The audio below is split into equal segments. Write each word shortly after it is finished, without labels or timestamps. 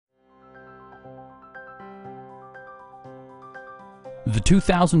The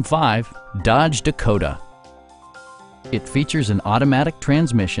 2005 Dodge Dakota. It features an automatic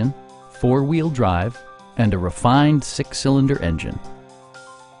transmission, four-wheel drive, and a refined six-cylinder engine.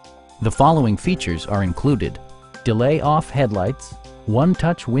 The following features are included: delay-off headlights,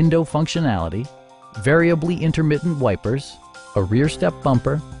 one-touch window functionality, variably intermittent wipers, a rear step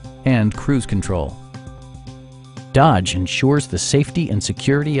bumper, and cruise control. Dodge ensures the safety and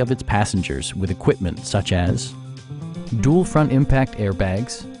security of its passengers with equipment such as dual front impact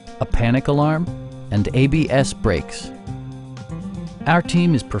airbags, a panic alarm, and ABS brakes. Our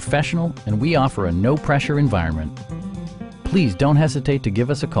team is professional and we offer a no-pressure environment. Please don't hesitate to give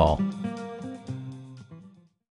us a call.